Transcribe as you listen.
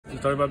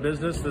talking about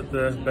business at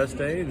the best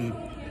day, and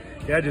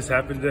yeah, it just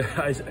happened to.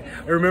 I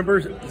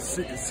remember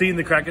seeing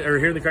the crack or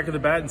hearing the crack of the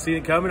bat and seeing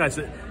it coming. I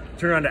said,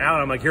 turn around to Al,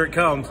 and I'm like, here it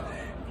comes,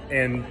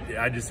 and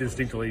I just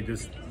instinctively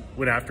just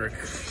went after it.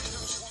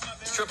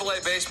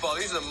 AAA baseball.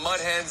 These are the Mud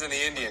Hens and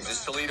the Indians.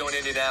 It's Toledo and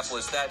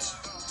Indianapolis. That's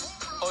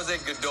Jose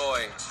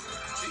Godoy.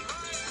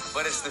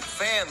 But it's the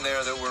fan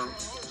there that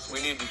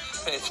we need to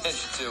pay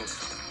attention to.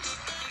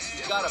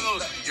 You got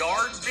those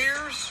yard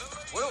beers?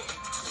 Well,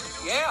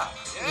 yeah.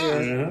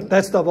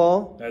 That's the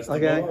ball. That's the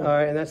okay. ball. All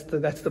right, and that's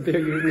the beer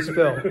you didn't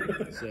spill.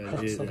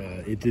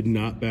 It did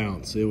not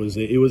bounce. It was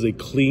a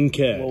clean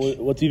catch. Well,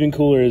 what's even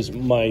cooler is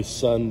my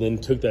son then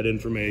took that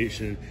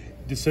information,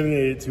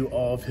 disseminated it to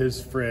all of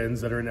his friends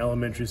that are in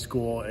elementary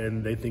school,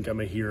 and they think I'm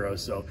a hero.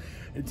 So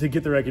to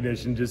get the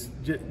recognition, just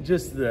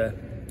the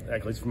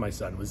accolades for my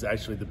son was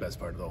actually the best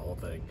part of the whole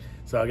thing.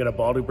 So I got a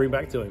ball to bring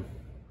back to him.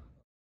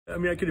 I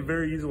mean, I could have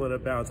very easily let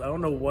it bounce. I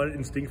don't know what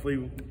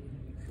instinctively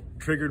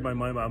triggered my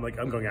mind, but I'm like,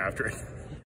 I'm going after it.